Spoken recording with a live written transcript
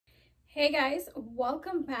Hey guys,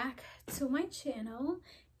 welcome back to my channel.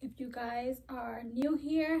 If you guys are new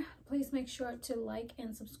here, please make sure to like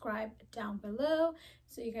and subscribe down below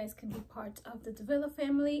so you guys can be part of the Davila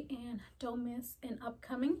family and don't miss an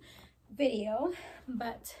upcoming video.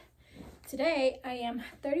 But today I am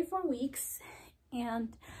 34 weeks and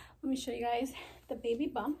let me show you guys the baby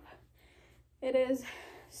bump. It is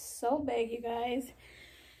so big, you guys.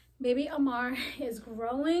 Baby Amar is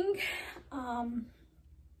growing.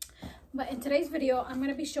 But in today's video, I'm going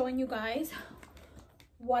to be showing you guys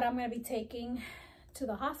what I'm going to be taking to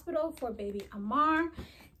the hospital for baby Amar.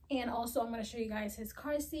 And also I'm going to show you guys his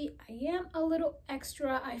car seat. I am a little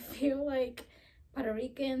extra. I feel like Puerto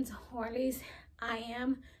Ricans, or at least I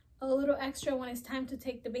am a little extra when it's time to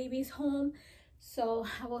take the babies home. So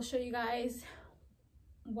I will show you guys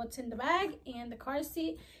what's in the bag and the car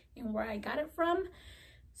seat and where I got it from.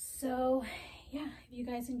 So yeah, if you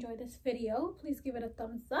guys enjoyed this video, please give it a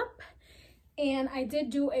thumbs up. And I did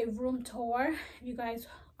do a room tour. If you guys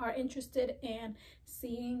are interested in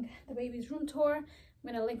seeing the baby's room tour, I'm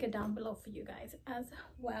gonna link it down below for you guys as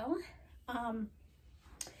well. I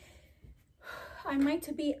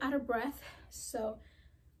might be out of breath, so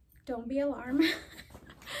don't be alarmed.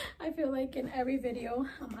 I feel like in every video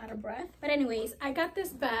I'm out of breath. But anyways, I got this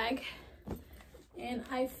bag and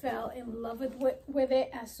I fell in love with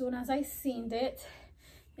it as soon as I seen it.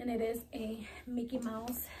 And it is a Mickey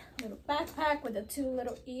Mouse little backpack with the two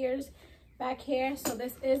little ears back here. So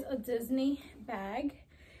this is a Disney bag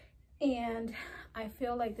and I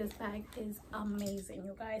feel like this bag is amazing,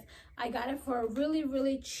 you guys. I got it for a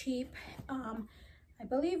really cheap. I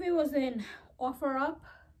believe it was in OfferUp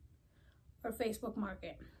or Facebook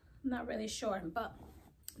Market. I'm not really sure, but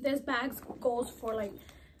this bag goes for like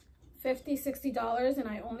 $50–$60 and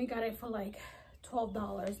I only got it for like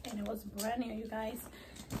 $12 and it was brand new, you guys.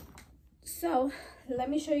 So let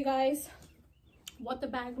me show you guys what the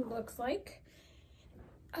bag looks like.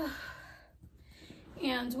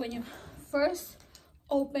 And when you first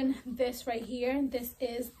open this right here, this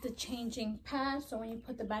is the changing pad. So when you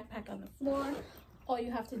put the backpack on the floor, all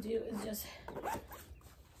you have to do is just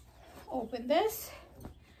open this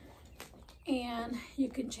and you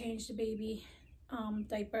can change the baby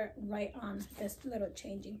diaper right on this little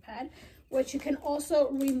changing pad, which you can also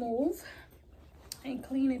remove and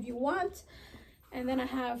clean if you want. And then I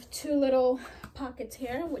have two little pockets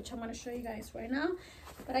here, which I'm going to show you guys right now.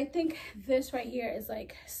 But I think this right here is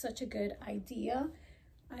like such a good idea.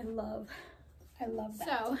 I love that.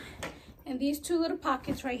 So in these two little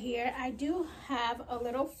pockets right here, I do have a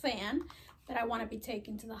little fan that I want to be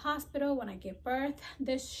taking to the hospital when I give birth.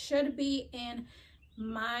 This should be in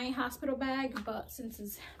my hospital bag, but since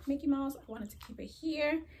it's Mickey Mouse, I wanted to keep it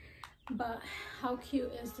here. But how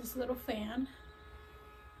cute is this little fan?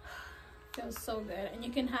 Feels so good. And you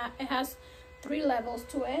can have, it has 3 levels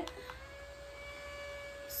to it.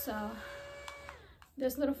 So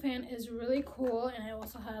this little fan is really cool, and it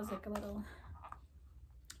also has like a little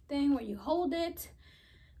thing where you hold it.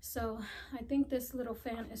 So I think this little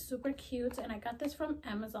fan is super cute, and I got this from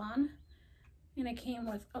Amazon. And it came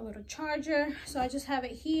with a little charger. So I just have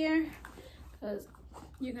it here because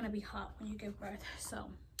you're gonna be hot when you give birth. So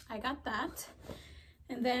I got that.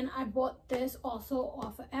 And then I bought this also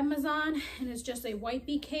off of Amazon, and it's just a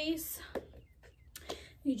wipey case.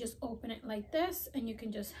 You just open it like this and you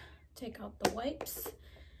can just take out the wipes.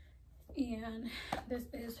 And this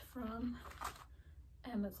is from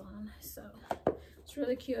Amazon. So it's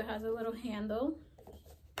really cute. It has a little handle.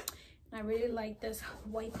 And I really like this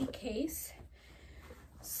wipey case.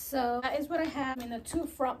 So that is what I have in the 2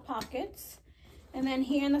 front pockets. And then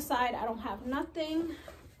here on the side, I don't have nothing.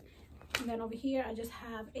 And then over here, I just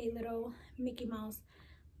have a little Mickey Mouse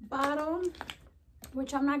bottle,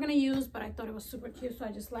 which I'm not going to use, but I thought it was super cute, so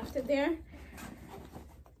I just left it there.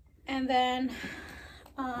 And then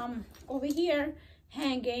over here,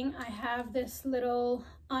 hanging, I have this little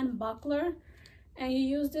unbuckler. And you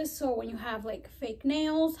use this so when you have like fake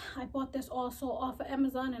nails. I bought this also off of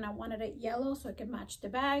Amazon, and I wanted it yellow so it could match the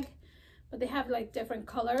bag. But they have like different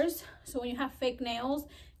colors. So when you have fake nails,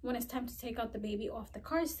 when it's time to take out the baby off the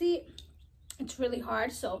car seat, it's really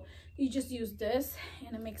hard. So you just use this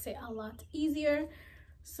and it makes it a lot easier.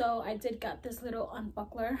 So I did got this little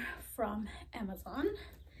unbuckler from Amazon.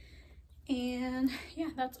 And yeah,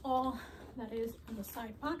 that's all that is in the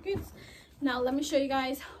side pockets. Now let me show you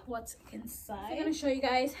guys what's inside. I'm gonna show you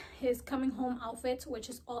guys his coming home outfit, which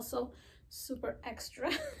is also super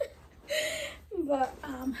extra. But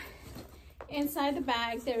inside the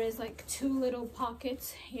bag there is like 2 little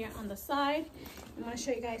pockets here on the side. I'm going to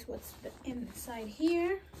show you guys what's inside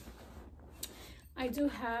here. I do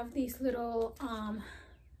have these little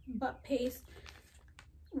butt paste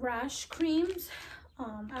rash creams.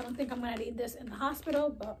 I don't think I'm gonna need this in the hospital,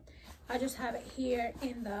 but I just have it here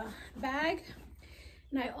in the bag.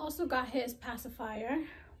 And I also got his pacifier,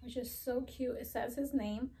 which is so cute. It says his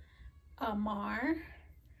name, Amar.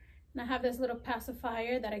 And I have this little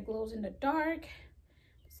pacifier that it glows in the dark.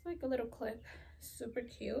 It's like a little clip, super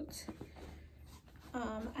cute.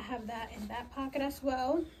 I have that in that pocket as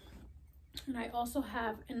well. And I also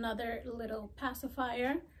have another little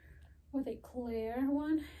pacifier with a clear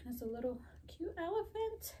one. It's a little cute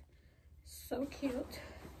elephant, so cute.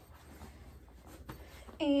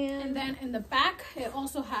 And then in the back, it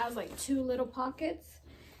also has like 2 little pockets,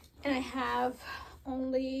 and I have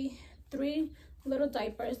only 3 little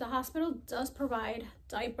diapers. The hospital does provide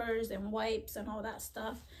diapers and wipes and all that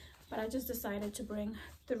stuff, but I just decided to bring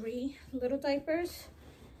 3 little diapers.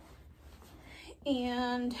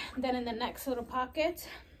 And then in the next little pocket,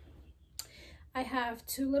 I have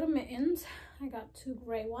 2 little mittens. I got 2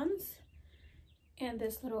 gray ones and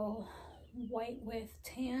this little white with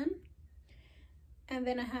tan. And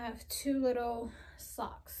then I have 2 little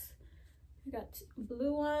socks. I got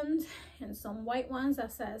blue ones and some white ones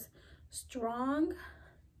that says strong.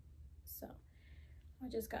 So I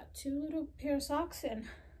just got 2 little pair of socks and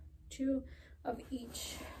 2 of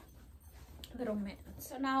each little mitten.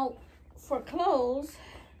 So now for clothes,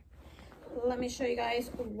 let me show you guys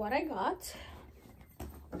what I got.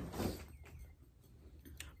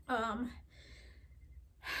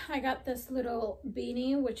 I got this little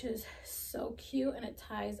beanie, which is so cute, and it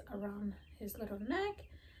ties around his little neck,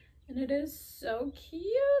 and it is so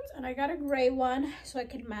cute. And I got a gray one so I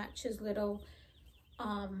can match his little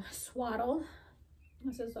swaddle.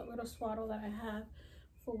 This is a little swaddle that I have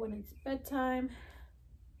for when it's bedtime.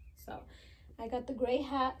 So I got the gray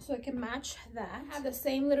hat so I can match that. I have the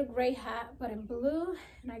same little gray hat but in blue,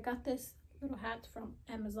 and I got this little hat from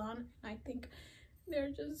Amazon. I think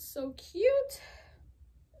they're just so cute.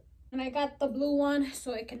 And I got the blue one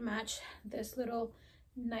so it can match this little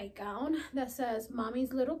nightgown that says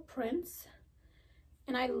Mommy's Little Prince.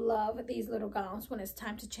 And I love these little gowns when it's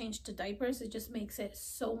time to change the diapers. It just makes it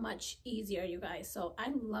so much easier, you guys. So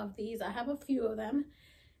I love these. I have a few of them.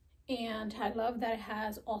 And I love that it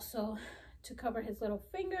has also to cover his little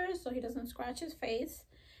fingers so he doesn't scratch his face.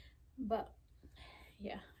 But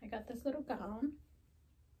yeah, I got this little gown.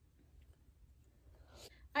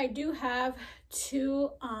 I do have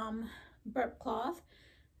 2 burp cloth.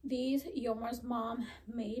 These Yomar's mom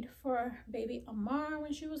made for baby Amar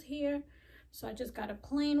when she was here. So I just got a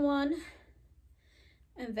plain one.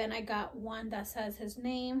 And then I got one that says his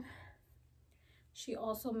name. She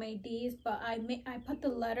also made these, but I put the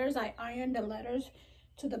letters, I ironed the letters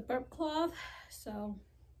to the burp cloth. So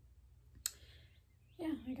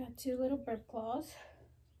yeah, I got 2 little burp cloths.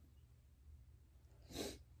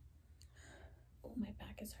 Oh, my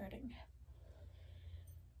back is hurting.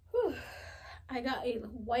 Whew. I got a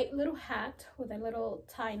white little hat with a little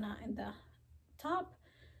tie knot in the top,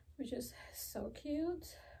 which is so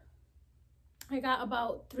cute. I got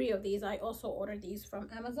about 3 of these. I also ordered these from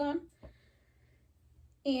Amazon.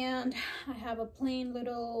 And I have a plain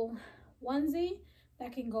little onesie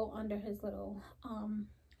that can go under his little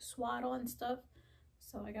swaddle and stuff.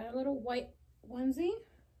 So I got a little white onesie.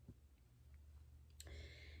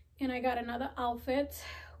 And I got another outfit,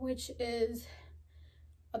 which is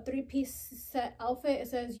a 3-piece set outfit. It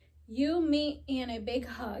says, you, me, and a big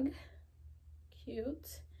hug.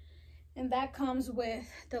 Cute. And that comes with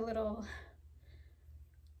the little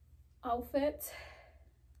outfit.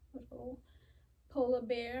 Little polar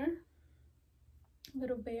bear.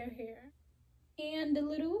 Little bear hair. And the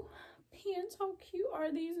little pants. How cute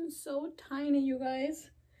are these? And so tiny, you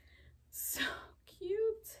guys. So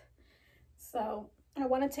cute. So I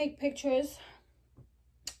want to take pictures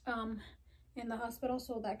in the hospital,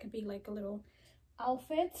 so that could be like a little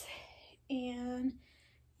outfit. And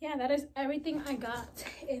yeah, that is everything I got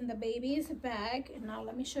in the baby's bag. And now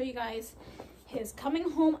let me show you guys his coming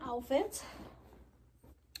home outfit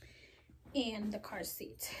and the car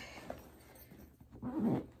seat.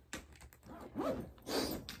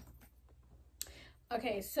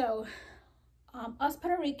 Okay, so us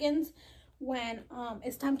Puerto Ricans, when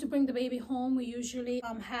it's time to bring the baby home, we usually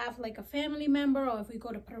have like a family member, or if we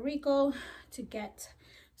go to Puerto Rico, to get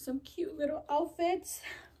some cute little outfits.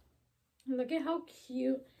 Look at how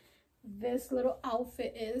cute this little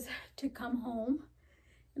outfit is to come home.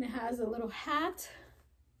 And it has a little hat,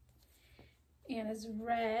 and it's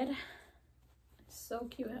red. It's so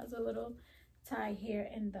cute. It has a little tie here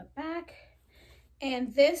in the back.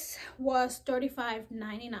 And this was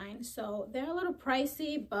 $35.99. So they're a little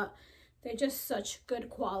pricey, but they're just such good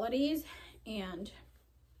qualities. And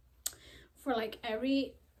for like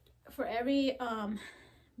every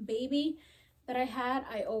baby that I had,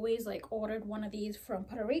 I always like ordered one of these from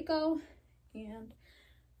Puerto Rico. And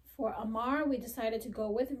for Amar, we decided to go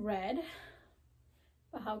with red.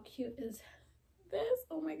 But how cute is this?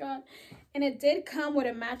 Oh my god. And it did come with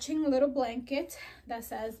a matching little blanket that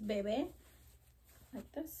says bebe,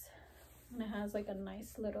 like this. And it has like a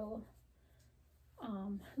nice little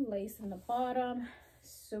lace in the bottom.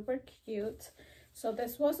 Super cute. So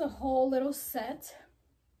this was a whole little set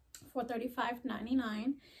for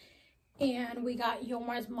 $35.99, and we got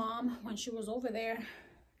Yomar's mom when she was over there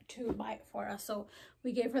to buy it for us. So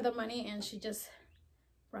we gave her the money and she just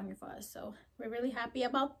brought it for us. So we're really happy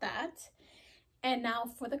about that. And now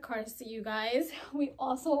for the car seat, you guys, we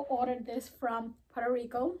also ordered this from Puerto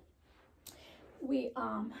Rico. We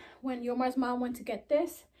when Yomar's mom went to get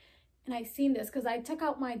this, and I seen this because I took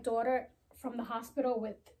out my daughter from the hospital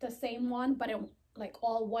with the same one, but in like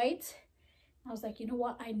all white. I was like, you know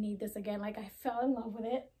what, I need this again. Like, I fell in love with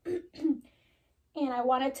it. And I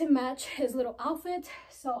wanted to match his little outfit,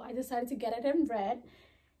 so I decided to get it in red.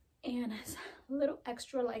 And it's a little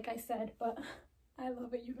extra, like I said, but I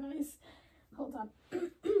love it, you guys. Hold on.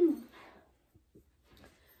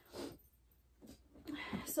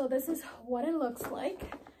 So this is what it looks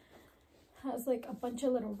like. Has like a bunch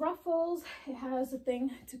of little ruffles. It has a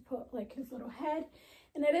thing to put like his little head,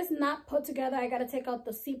 and it is not put together. I gotta take out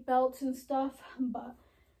the seat belts and stuff, but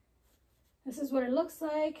this is what it looks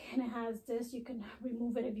like. And it has this, you can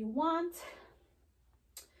remove it if you want,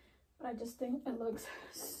 but I just think it looks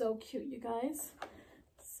so cute, you guys.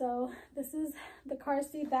 So this is the car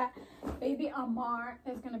seat that baby Amar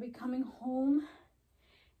is gonna be coming home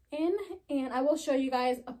in, and I will show you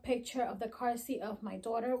guys a picture of the car seat of my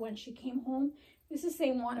daughter when she came home. This is the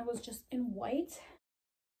same one, it was just in white.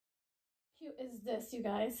 Cute is this, you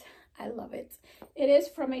guys. I love it. It is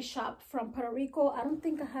from a shop from Puerto Rico. I don't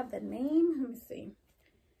think I have the name. Let me see.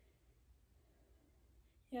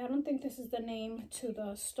 Yeah, I don't think this is the name to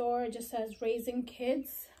the store. It just says Raising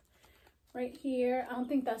Kids right here. I don't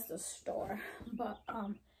think that's the store, but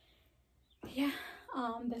yeah.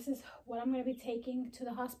 This is what I'm going to be taking to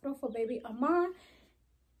the hospital for baby Amar,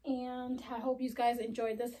 and I hope you guys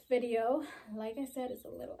enjoyed this video. Like I said, it's a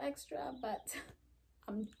little extra, but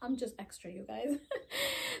I'm just extra, you guys.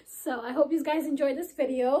 So I hope you guys enjoyed this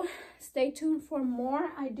video. Stay tuned for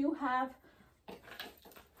more. I do have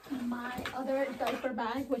my other diaper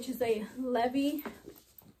bag, which is a Levy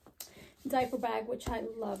diaper bag, which I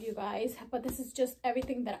love, you guys, but this is just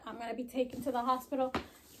everything that I'm going to be taking to the hospital.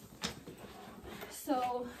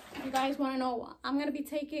 So if you guys want to know what I'm going to be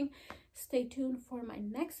taking, stay tuned for my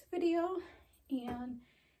next video. And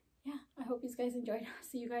yeah, I hope you guys enjoyed.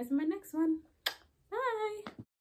 See you guys in my next one. Bye.